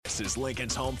is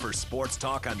Lincoln's home for sports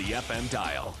talk on the FM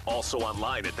dial. Also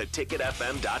online at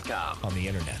theticketfm.com. On the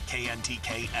internet,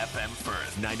 KNTK FM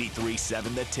Firth,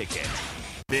 93.7 The Ticket.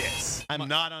 This I'm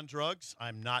not on drugs.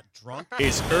 I'm not drunk.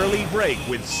 is Early Break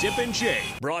with Zip and Jay,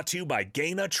 brought to you by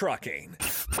Gaina Trucking.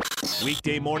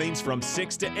 Weekday mornings from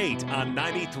 6 to 8 on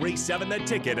 93.7 The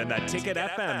Ticket and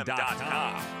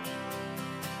theticketfm.com.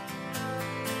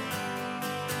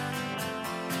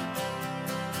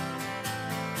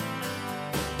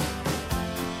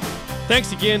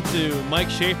 Thanks again to Mike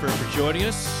Schaefer for joining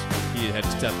us. He had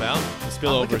to step out. The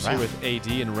Spillover is here with AD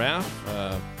and Raff.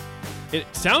 It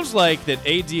sounds like that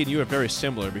AD and you are very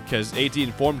similar because AD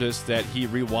informed us that he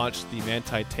rewatched the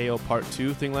Manti Te'o Part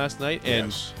 2 thing last night.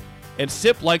 Yes. And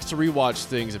Sip likes to rewatch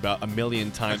things about a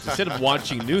million times. Instead of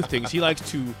watching new things, he likes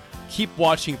to keep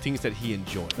watching things that he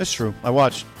enjoys. That's true. I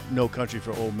watched No Country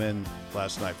for Old Men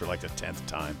last night for like the 10th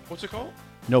time. What's it called?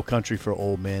 No Country for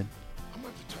Old Men. I'm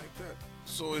going to type that.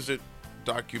 So is it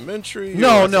documentary?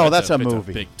 No, or- that's a It's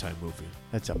movie. a big-time movie.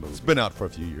 That's a movie. It's been out for a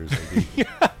few years, maybe.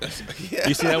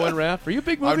 You see that one, Raph? Are you a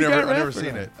big movie I've guy, never Raph, or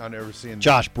seen no? it. I've never seen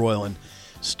Josh Brolin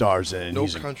stars in it. No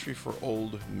He's Country for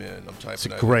Old Men. I'm typing It's a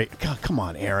that great. God, come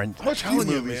on, Aaron. I'm telling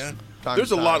you, movies man. time There's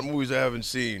to a lot of time. movies I haven't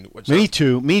seen. Me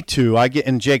too.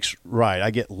 And Jake's right. I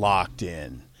get locked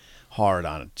in hard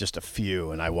on it, just a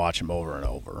few, and I watch them over and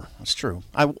over. That's true.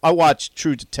 I watched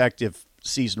True Detective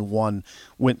season 1.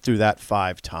 Went through that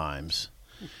 5 times.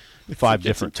 5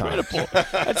 different times.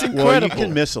 That's incredible. Well, you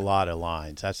can miss a lot of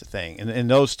lines. That's the thing. And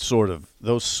those sort of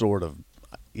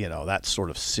that sort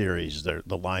of series,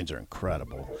 the lines are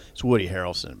incredible. It's Woody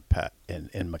Harrelson and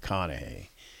McConaughey,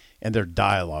 and their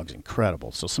dialogue's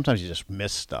incredible. So sometimes you just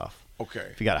miss stuff. Okay.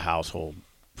 If you got a household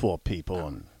full of people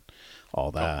and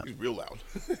all that. Oh, he's real loud.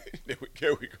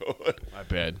 There we go. My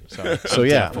bad. Sorry. So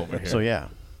yeah.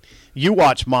 You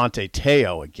watch Monte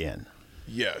Teo again.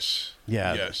 Yes.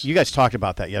 Yeah. Yes. You guys talked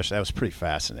about that yesterday. That was pretty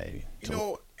fascinating.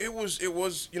 It was.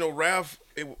 Raff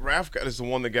is the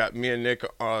one that got me and Nick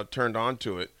turned on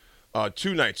to it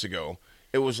 2 nights ago.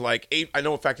 It was like 8. I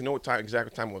know what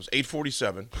exact time it was.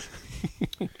 8:47.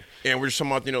 And we're just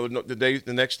talking about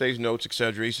the next day's notes,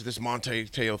 etc. He said this Monte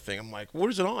Teo thing. I'm like, what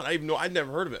is it on? I'd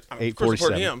never heard of it. 8:47.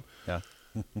 Heard him. Yeah.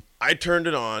 I turned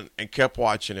it on and kept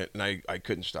watching it, and I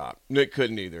couldn't stop. Nick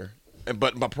couldn't either.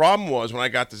 But my problem was when I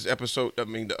got this episode.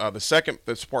 The second.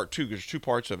 That's part 2. There's 2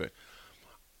 parts of it.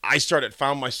 I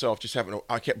found myself just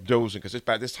I kept dozing because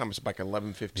by this time it's like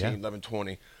 11:15,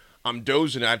 11:20. I'm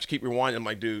dozing. I have to keep rewinding. I'm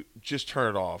like, dude, just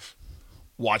turn it off.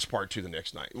 Watch part 2 the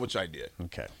next night, which I did.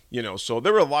 Okay. So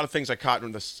there were a lot of things I caught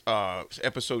in this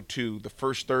episode 2, the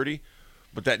first 30,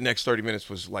 but that next 30 minutes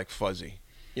was like fuzzy.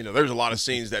 There's a lot of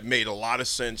scenes that made a lot of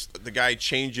sense. The guy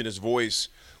changing his voice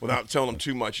without telling him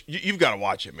too much. You've got to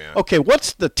watch it, man. Okay,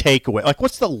 what's the takeaway? Like,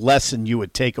 what's the lesson you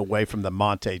would take away from the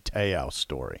Monte Teo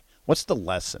story? What's the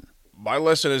lesson? My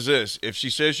lesson is this. If she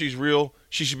says she's real,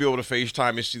 she should be able to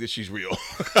FaceTime and see that she's real.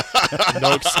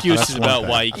 No excuses about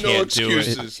why you can't do it.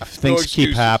 Things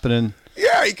keep happening.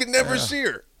 Yeah, you can never see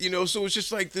her. So it's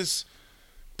just like this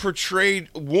portrayed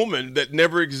woman that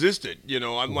never existed.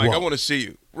 I'm like, I want to see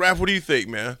you. Raff, what do you think,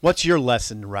 man? What's your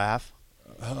lesson, Raff?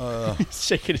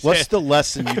 Shaking his What's head. the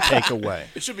lesson you take away?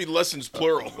 It should be lessons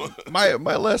plural. my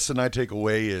lesson I take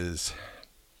away is,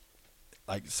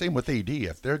 like, same with AD.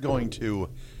 If they're going to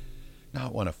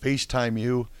not want to FaceTime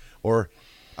you,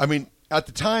 at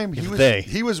the time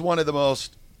he was one of the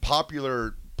most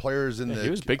popular players in the. He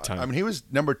was big time. He was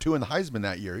number 2 in the Heisman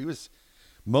that year. He was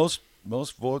most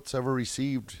votes ever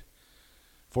received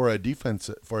for a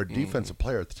defensive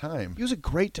player at the time. He was a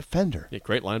great defender. Yeah,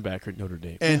 great linebacker at Notre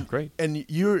Dame. And great. And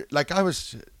you're like I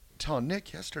was telling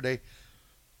Nick yesterday.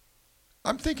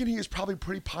 I'm thinking he was probably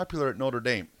pretty popular at Notre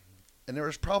Dame, and there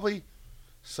was probably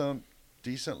some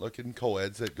decent-looking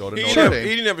co-eds that go to Notre Dame.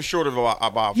 He didn't have a short of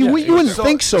about. You wouldn't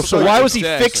think so. So why was he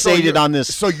fixated on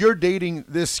this? So you're dating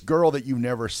this girl that you've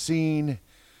never seen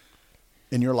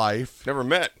in your life, never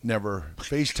met, never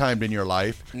FaceTimed in your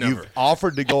life. Never. You've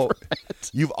offered to go.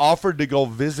 You've offered to go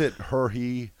visit her. What do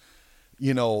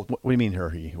you mean her?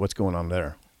 What's going on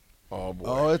there? Oh boy.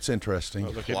 Oh, it's interesting.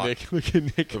 Look at Nick. Look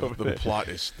at Nick. The plot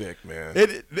is thick, man.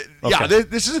 Yeah,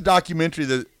 this is a documentary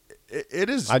that it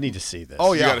is. I need to see this.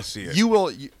 Oh yeah, you got to see it. You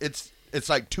will. It's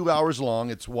like 2 hours long.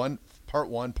 It's part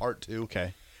 1, part 2.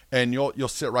 Okay. And you'll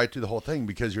sit right through the whole thing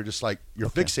because you're just like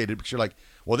fixated because you're like,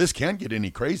 well, this can't get any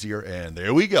crazier, and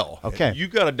there we go. Okay. You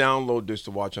got to download this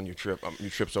to watch on your trip. Your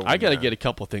trips over. I got to there. get a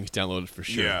couple things downloaded for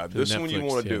sure. Yeah, to this Netflix, one you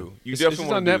want to do. You Is definitely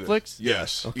this want on to do Netflix? This.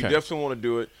 Yes, Okay. You definitely want to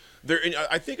do it. And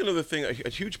I think another thing, a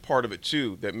huge part of it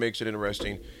too, that makes it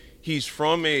interesting. He's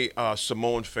from a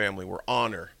Samoan family where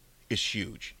honor is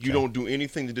huge. You don't do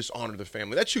anything to dishonor the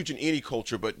family. That's huge in any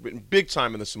culture, but big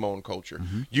time in the Samoan culture.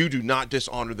 You do not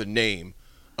dishonor the name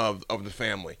of the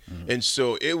family. And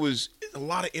so it was a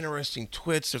lot of interesting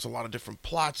twists. There's a lot of different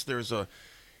plots.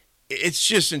 It's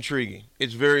just intriguing.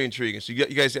 It's very intriguing. So you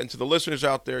guys, and to the listeners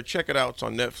out there, check it out. It's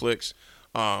on Netflix.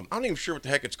 I'm not even sure what the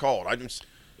heck it's called.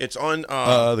 It's on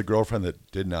The Girlfriend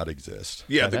That Did Not Exist.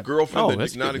 Yeah, The Girlfriend That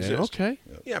Did Not Exist. Okay.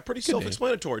 Yeah, pretty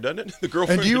self-explanatory, doesn't it? The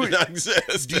Girlfriend That Did Not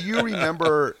Exist. Do you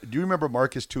remember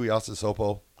Marcus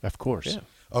Tuiasosopo? Of course. Yeah.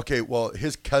 Okay, well,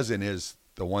 his cousin is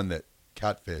the one that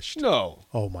catfished No.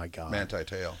 Oh my God. Manti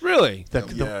Te'o. Really?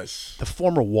 Yes. The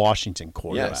former Washington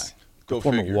quarterback. Yes. Go The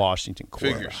former figure. Washington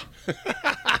quarterback. Figures.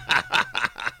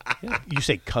 You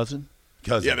say cousin?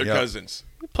 Cousin. Yeah, they're cousins.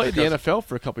 He played the NFL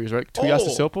for a couple years, right?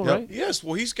 Tuiasosopo, right? Yes.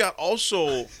 Well, he's got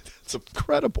also It's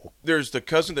incredible. there's the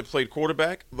cousin that played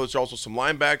quarterback. There's also some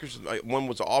linebackers. One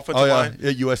was an offensive Oh, yeah. line.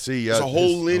 Yeah, USC. Yeah. There's a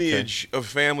whole lineage of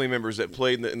family members that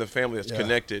played in the family that's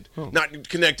connected. Not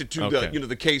connected to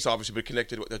the case, obviously, but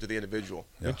connected to the individual.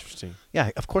 Interesting. Yeah,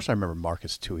 of course I remember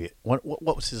Marcus Tui. What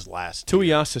was his last name?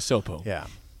 Tuiasosopo. Yeah.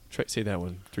 Say that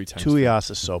one 3 times.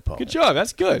 Tuiasosopo. Good job.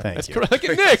 That's good. Thank That's you. correct. Look at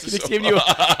Nick. Nick's giving you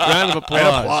a round of applause.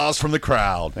 And applause from the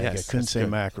crowd. Thank you. Yes, I couldn't that's say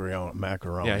good.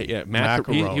 macaroni. Yeah.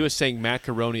 Macaroni. He was saying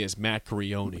macaroni as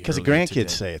macaroni. Because the earlier grandkids today.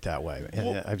 say it that way.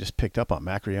 And I just picked up on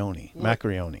macaroni.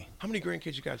 Macaroni. How many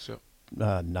grandkids you got, so?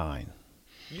 9.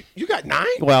 You got 9?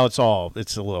 Well, it's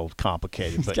a little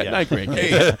complicated, but Got yeah. 9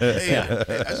 grandkids.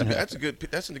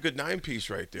 That's a good 9-piece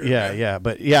right there. Yeah, man. yeah,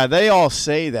 but yeah, they all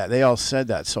say that. They all said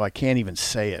that, so I can't even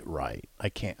say it right. I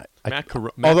can't.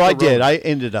 Although I did, I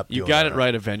ended up. You doing got it it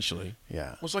right eventually. Yeah.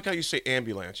 Well, it's like how you say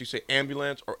ambulance. You say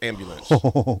ambulance or ambulance.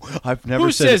 I've never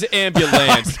Who said says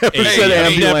ambulance? I've never said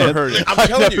I've ambulance. never heard it. I'm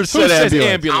telling you. Who says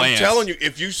ambulance? I'm telling you,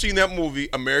 if you've seen that movie,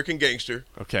 American Gangster,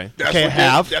 Okay.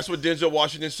 that's what Denzel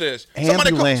Washington says.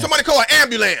 Ambulance. Somebody call an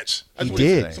ambulance. That's He what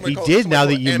did. says. Somebody He call- did. somebody Now call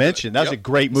that it you ambulance. mentioned, that was a Yep.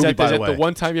 great Is movie, that, by is the that way. the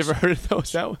one time you ever heard of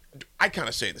those? That one? I kind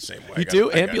of say it the same way. You do?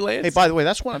 I got it. Ambulance? Hey, by the way,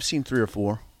 that's one I've seen 3 or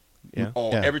 4. Yeah.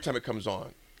 Oh, Yeah. every time it comes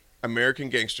on. American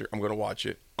Gangster, I'm going to watch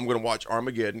it. I'm going to watch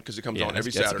Armageddon because it comes Yeah, on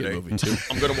every that's a Saturday. good movie, too.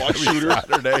 I'm going to watch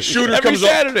Shooter. Shooter Every comes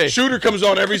Saturday. on. Shooter comes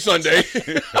on every Sunday.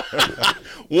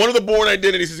 One of the Bourne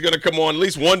Identities is going to come on at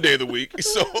least one day of the week.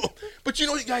 So, but you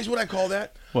know, guys, what I call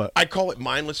that? What? I call it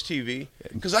mindless TV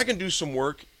because I can do some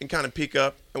work and kind of peek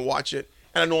up and watch it,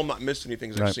 and I know I'm not missing anything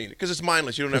because I've seen it because it's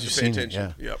mindless. You don't have to pay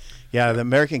attention. Yeah. Yep. Yeah, the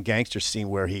American Gangster scene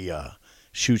where he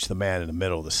shoots the man in the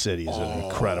middle of the city is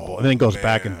incredible, and then goes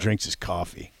back and drinks his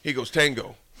coffee. He goes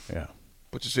tango. Yeah.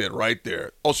 Put your head right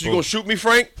there. Oh, so you gonna shoot me,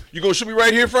 Frank? You gonna shoot me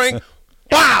right here, Frank?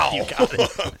 Wow! You got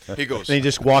it. He goes. Then he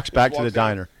just walks back to the walks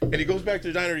diner. out, and he goes back to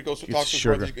the diner. He goes to talk to his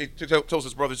brother. He tells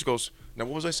his brothers. He goes, "Now,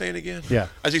 what was I saying again?" Yeah.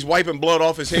 As he's wiping blood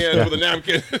off his hands with a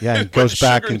napkin. Yeah, he Puts goes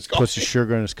back sugar in and his puts the coffee.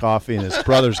 sugar in his coffee, and his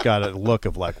brother's got a look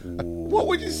of like, What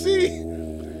would you see?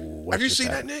 Have you just seen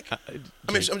that, Nick?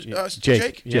 I mean, Jake.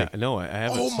 Jake. Yeah, no, I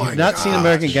haven't. Oh, seen my it. Not seen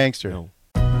American Gangster. No.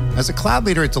 As a cloud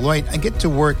leader at Deloitte, I get to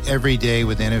work every day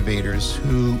with innovators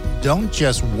who don't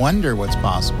just wonder what's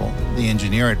possible, they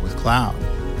engineer it with cloud.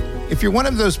 If you're one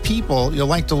of those people, you'll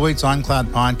like Deloitte's On Cloud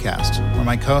podcast, where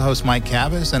my co-host Mike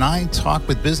Cavas and I talk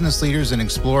with business leaders and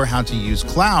explore how to use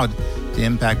cloud to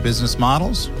impact business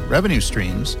models, revenue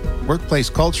streams, workplace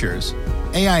cultures,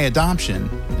 AI adoption,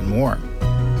 and more.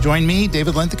 Join me,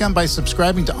 David Linthicum, by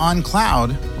subscribing to On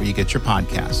Cloud, where you get your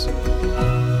podcasts.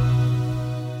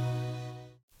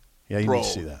 Yeah, you Bro, need to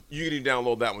see that. you need to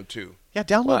download that one too. Yeah,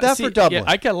 download Well, that see, for Dublin. Yeah,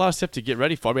 I got a lot of stuff to get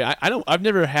ready for. I mean, I've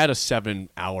never had a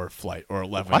 7-hour flight or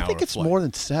 11-hour I think it's flight. more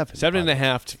than 7.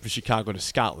 7.5 from Chicago to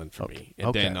Scotland for me, and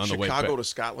Okay. then on the way Chicago back, to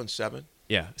Scotland 7.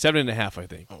 yeah, 7.5 I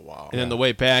think. Oh wow. And then the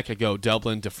way back, I go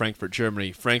Dublin to Frankfurt,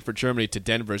 Germany. Frankfurt, Germany to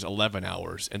Denver is 11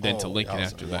 hours, and then to Lincoln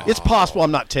after that. It's possible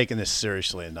I'm not taking this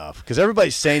seriously enough because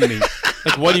everybody's saying to me,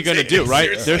 Like, what are you going to do,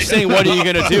 right? They're saying, what are you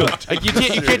going to do? Like, you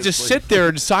can't just sit there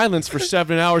in silence for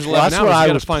 7 hours, 11 well, that's hours. what You I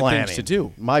got was to find planning. things to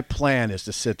do. My plan is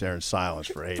to sit there in silence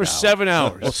for 8 For hours. 7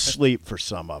 hours. Or sleep for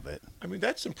some of it. I mean,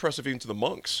 that's impressive even to the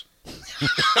monks.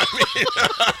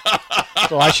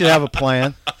 So I should have a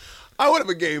plan. I would have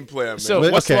a game plan, man. So,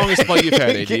 what's the Okay. longest flight you've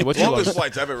had, AD? What's the your longest longest?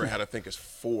 flights I've ever had, I think, is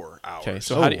 4 hours. Okay,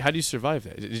 so how do you survive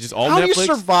that? Is it just all How Netflix? do you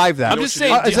survive that? I'm just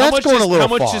saying, That's how much going is, a little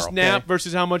how much far, is nap okay?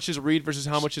 versus how much is read versus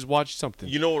how much is watch something?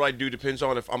 You know what I do depends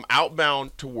on if I'm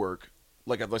outbound to work.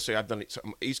 Like, let's say I've done it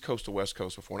East Coast to West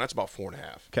Coast before, and that's about 4.5.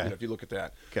 Okay. You know, if you look at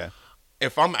that. Okay.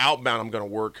 If I'm outbound, I'm going to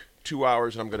work 2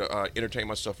 hours, and I'm going to entertain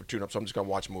myself for 2 hours. So I'm just going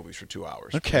to watch movies for 2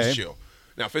 hours. Okay. Just chill.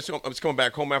 Now, if it's coming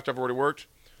back home after I've already worked,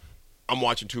 I'm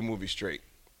watching 2 movies straight.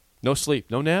 No sleep,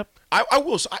 no nap. I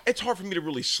will. It's hard for me to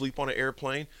really sleep on an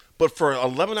airplane, but for an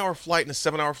 11-hour flight and a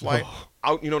 7-hour flight,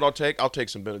 you know what I'll take? I'll take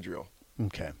some Benadryl.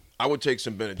 Okay. I would take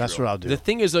some Benadryl. That's what I'll do. The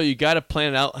thing is, though, you got to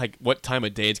plan out like what time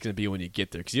of day it's going to be when you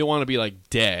get there, because you don't want to be like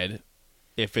dead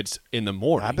if it's in the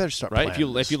morning. I better start right.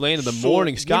 planning If you land in the So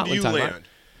morning, when Scotland do you time. land?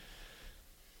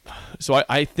 So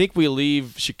I think we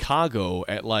leave Chicago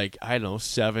at like 7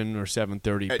 or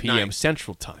 7:30 At p.m. night.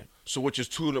 Central Time. So which is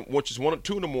 2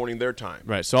 in the morning their time.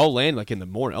 Right. So I'll land like in the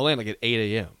morning. I'll land like at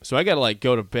 8 a.m. So I got to like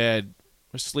go to bed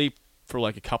or sleep for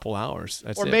like a couple hours.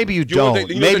 That's or it. maybe you You know don't. what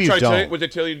they, Maybe you what don't. they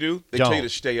tell you to do? They Don't. tell you to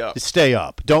stay up. Stay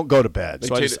up. Don't go to bed.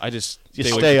 So I just You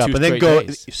stay awake stay for up 2 and then straight go.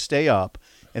 days. You stay up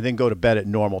and then go to bed at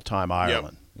normal time,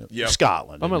 Ireland, Yep.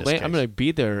 Scotland. I'm in this gonna case. I'm gonna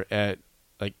be there at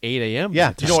like 8 a.m.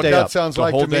 Yeah, You know what stay that up sounds the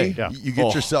like whole to me? day. Yeah. You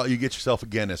get yourself a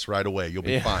Guinness right away. You'll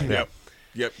be Yeah. fine.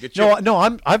 Yep. Get your,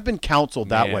 No, I've been counseled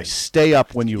that Man. way. Stay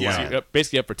up when you Yeah. land. Yep,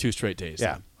 basically up for 2 straight days.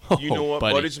 Yeah. You know what?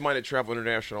 buddy. Buddies of mine that travel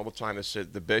international all the time that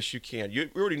said the best you can. You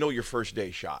already know your first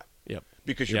day shot. Yep.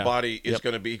 Because your Yeah. body is Yep.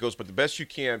 going to be, he goes, but the best you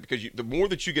can, because the more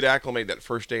that you get acclimated that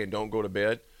first day and don't go to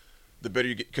bed, the better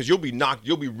you get, because you'll be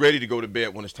ready to go to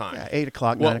bed when it's time. Yeah, 8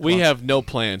 o'clock, 9 Well, o'clock. we have no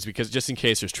plans because just in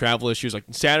case there's travel issues, like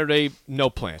Saturday, no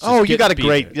plans. Oh, Just you got a be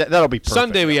great. there. That'll be perfect.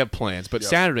 Sunday we have plans, but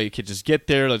Saturday you could just get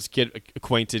there. Let's get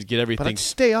acquainted, get everything But I'd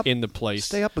stay up in the place.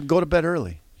 Stay up and go to bed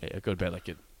early. Yeah, go to bed like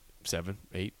at 7,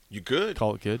 8. You good?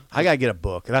 Call it good. I gotta get a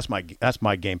book. That's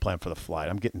my game plan for the flight.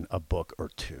 I'm getting a book or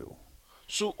two.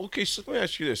 So, okay, so let me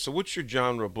ask you this. So what's your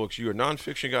genre of books? You a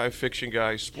nonfiction guy, fiction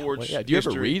guy, sports, Well, yeah. Do you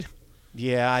ever history? read?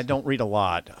 Yeah, I don't read a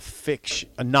lot.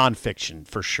 Nonfiction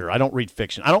for sure. I don't read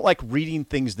fiction. I don't like reading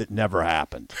things that never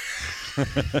happened.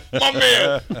 My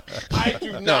man, I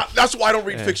do not. That's why I don't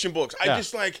read fiction books. I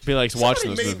just like He likes somebody watching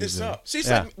those made movies, this yeah. up. See, it's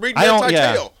Yeah. like reading I don't- Manti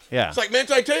yeah, Te'o. yeah. It's like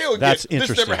Manti Te'o again. That's This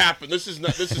interesting. never happened. This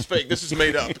is fake. This is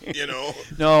made up. You know.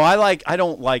 No, I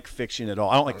don't like fiction at all.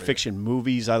 I don't like fiction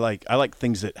movies. I like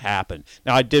things that happen.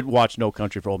 Now I did watch No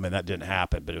Country for Old Men. That didn't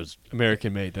happen, but it was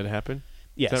American Made. Did it happen?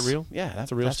 yes. Is that real? Yeah,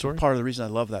 that's a real story. Part of the reason I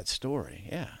love that story.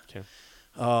 Yeah. Okay.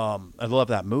 I love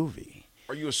that movie.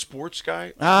 Are you a sports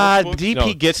guy? Ah, Sports books? DP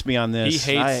No. gets me on this.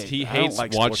 He I hates don't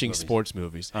like watching movies. sports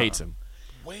movies. Hates them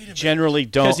Wait a minute. Generally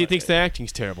don't. because he thinks the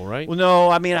acting's terrible, right? Well, no,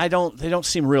 I mean they don't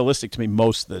seem realistic to me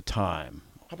most of the time.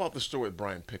 How about the story with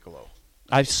Brian Piccolo?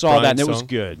 I saw Brian that and it Song? was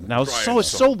good. Now Brian it's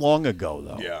so long ago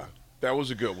though. Yeah, that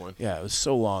was a good one. Yeah, it was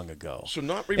so long ago. So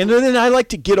not And then I like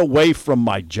to get away from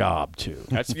my job too.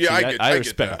 That's, Yeah, I get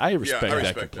respect. that. I Yeah, respect I that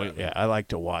respect that. completely. Yeah, I like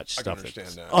to watch I can stuff that's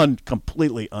understand that.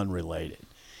 completely unrelated.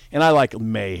 And I like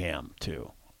mayhem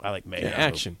too. I like mayhem. Yeah,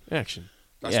 action.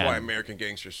 That's Yeah. why American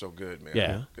Gangster's so good, man.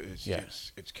 Yeah. It's, Yeah.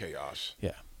 it's chaos.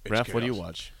 Yeah. It's Raph, what do you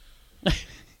chaos. watch?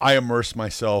 I immerse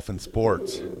myself in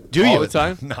sports. Do All you? the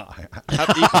time? No,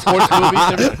 Sports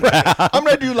movies? I'm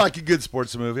gonna do like a good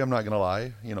sports movie. I'm not gonna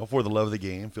lie. You know, For the Love of the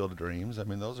Game, Field of Dreams. I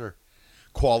mean, those are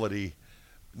quality.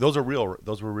 Those are real.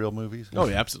 Those were real movies. Oh,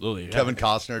 yeah, absolutely. Yeah. Kevin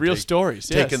Costner. Real stories,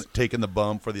 yes. taking the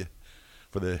bump for the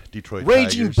Detroit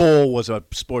Raging Tigers. Bull was a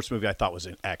sports movie I thought was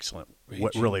an excellent,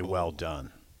 really well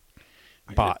done.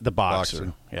 The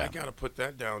boxer. Yeah. I gotta put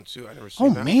that down too. I never seen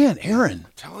Oh that. man, Aaron.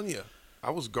 I'm telling you, I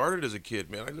was guarded as a kid,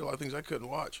 man. I did a lot of things I couldn't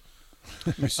watch.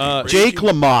 Jake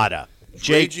LaMotta.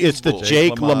 Raging It's the Bull.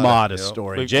 Jake Jake LaMotta, LaMotta yep.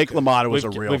 story. Jake LaMotta was a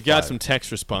real We've got fighter. some text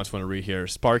response I want to read here.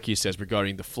 Sparky says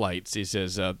regarding the flights, he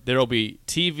says, there will be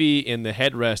TV in the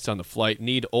headrest on the flight.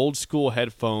 Need old school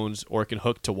headphones or can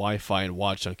hook to Wi-Fi and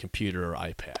watch on computer or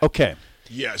iPad. Okay.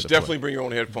 Yes, definitely bring your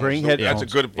own headphones. Bring That's headphones.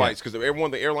 a good advice because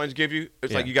everyone the airlines give you,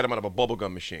 it's like you got them out of a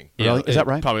bubblegum machine. Really? Is that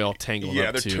right? Probably all tangled Yeah,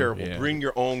 up they're too. terrible. Yeah. Bring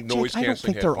your own Jake, noise I don't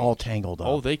canceling think they're all headphones. tangled up.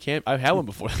 Oh, they can't. I've had one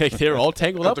before. They're all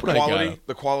tangled But up. the when I got quality, them.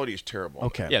 the quality is terrible.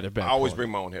 Okay. Yeah, they're bad. I always quality.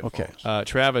 bring my own headphones. Okay.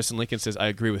 Travis in Lincoln says, I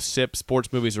agree with Sip.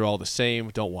 Sports movies are all the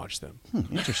same. Don't watch them.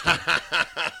 Interesting.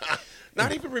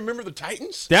 Not even Remember the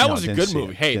Titans? That No, was a didn't good see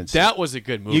movie. it. Hey, Didn't see that was a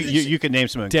good movie. you can name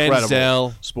some incredible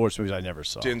Denzel. sports movies I never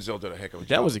saw. Denzel did a heck of a job.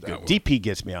 That was a with good one. DP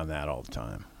gets me on that all the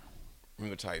time.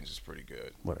 Remember the Titans is pretty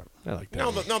good. Whatever. I like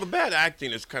that. Now the bad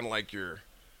acting is kind of like your,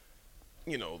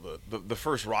 the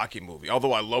first Rocky movie.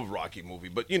 Although I love Rocky movie,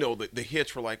 but the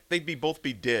hits were like they'd both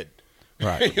be dead.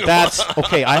 Right. That's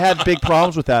okay. I had big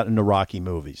problems with that in the Rocky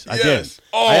movies. I did. Yes.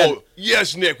 Oh,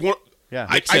 yes, Nick. Yeah.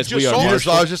 I Nick says just we are saw martial. it.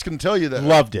 So I was just going to tell you that.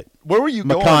 Loved it. Where were you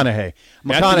going? McConaughey.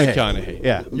 Matthew McConaughey.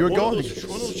 Yeah. You were One of going. those-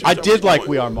 one of those shows I was did like going.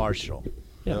 We Are Marshall.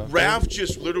 Yeah. Raff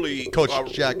just literally Coach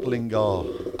Jack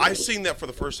Lingal. I seen that for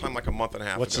the first time like a month and a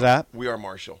half What's ago. that? We Are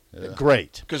Marshall.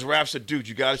 Great. Because Raff said, dude,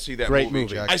 you got to see that Great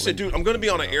movie. movie. I said, dude, I'm going to be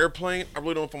on an airplane. I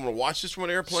really don't know if I'm going to watch this from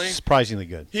an airplane. Surprisingly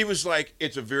good. He was like,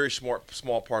 it's a very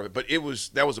small part of it. But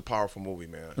that was a powerful movie,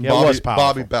 man. And Yeah, it was powerful.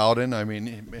 Bobby Bowden, I mean,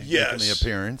 making the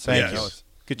appearance. Thank Yes. you.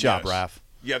 Good job, Yes. Raff.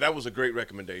 Yeah, that was a great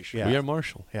recommendation. Yeah. We Are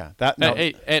Marshall. Yeah. That. No,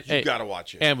 Hey, You got to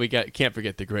watch it. And we can't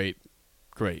forget the great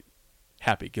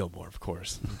Happy Gilmore, of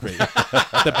course. Great.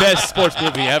 The best sports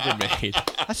movie ever made.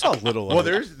 I saw a little. Well, of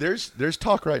it. there's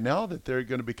talk right now that they're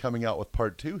going to be coming out with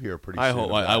part 2 here pretty I soon.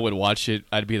 hope I would watch it.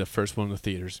 I'd be the first one in the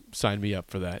theaters. Sign me up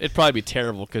for that. It'd probably be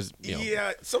terrible because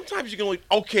Yeah, sometimes you can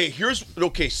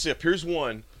only. Sip. Here's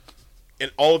one,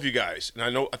 and all of you guys, and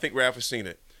I think Raff has seen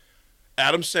it.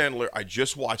 Adam Sandler. I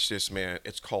just watched this, man.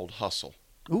 It's called Hustle.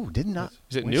 Ooh, did not.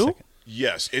 Is it Wait a new? second.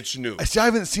 Yes, it's new. See, I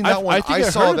haven't seen that one. I think I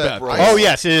saw heard that. about Oh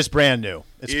yes, it is brand new.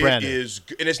 It's brand new. It is,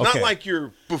 and it's not Okay. like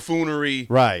your buffoonery,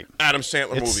 Right. Adam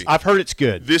Sandler movie. I've heard it's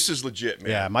good. This is legit,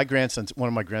 man. Yeah, one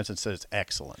of my grandsons said it's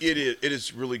excellent. It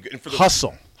is really good. And for the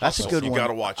Hustle. That's a Hustle. good You one.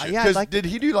 gotta watch it. Yeah, I'd 'Cause like did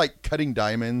he do like Cutting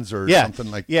Diamonds or Yeah,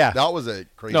 something like yeah. that? Was a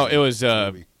crazy. No, it was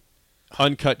movie.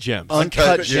 Uncut Gems.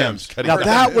 Uncut Gems. Gems. Cutting Now Diamonds.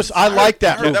 that was I like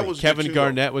that heard movie. that was good Kevin too,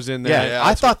 Garnett was in yeah, there.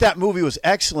 I thought that movie was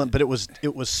excellent, but it was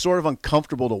sort of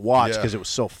uncomfortable to watch Yeah. because it was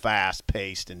so fast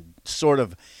paced and sort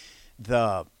of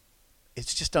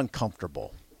it's just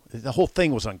uncomfortable. The whole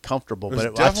thing was uncomfortable, It was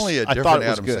but definitely a I different thought it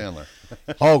was Adam good. Sandler.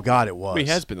 Oh God, it was. He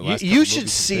has been the last You couple should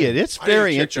movies see he's it. It's I need to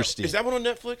very check that. interesting. Is that one on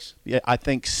Netflix? Yeah, I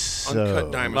think so.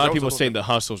 Uncut Diamonds. A lot of That people was saying the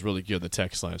Hustle's really good. The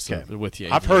text line, so Okay. with you.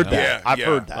 I've heard that. Yeah, I've yeah.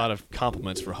 heard A that. lot of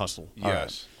compliments for Hustle.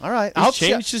 Yes. All right, He's I'll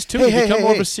changed check- his tune. He's become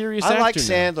more of a serious I like actor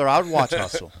now. Sandler. I'd watch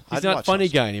Hustle. He's I'd not watch funny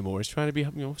Hustle. guy anymore. He's trying to be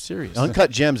serious.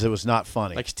 Uncut Gems. It was not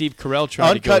funny. Like Steve Carell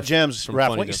trying to go Uncut Gems. from Raph,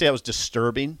 funny what you to- say? That was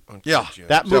disturbing. Yeah,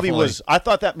 That movie definitely. was. I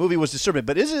thought that movie was disturbing.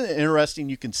 But isn't it interesting?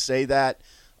 You can say that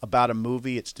about a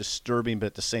movie. It's disturbing, but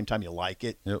at the same time, you like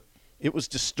it. Yep. It was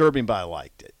disturbing, but I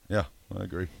liked it. Yeah, I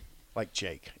agree. Like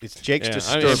Jake. Jake's Yeah, I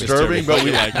disturbing. am disturbing, but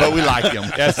we like but we like him.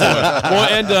 We'll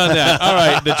end on that. All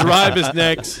right, the drive is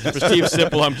next. For Steve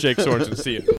Sipple, I'm Jake Sorensen. See you.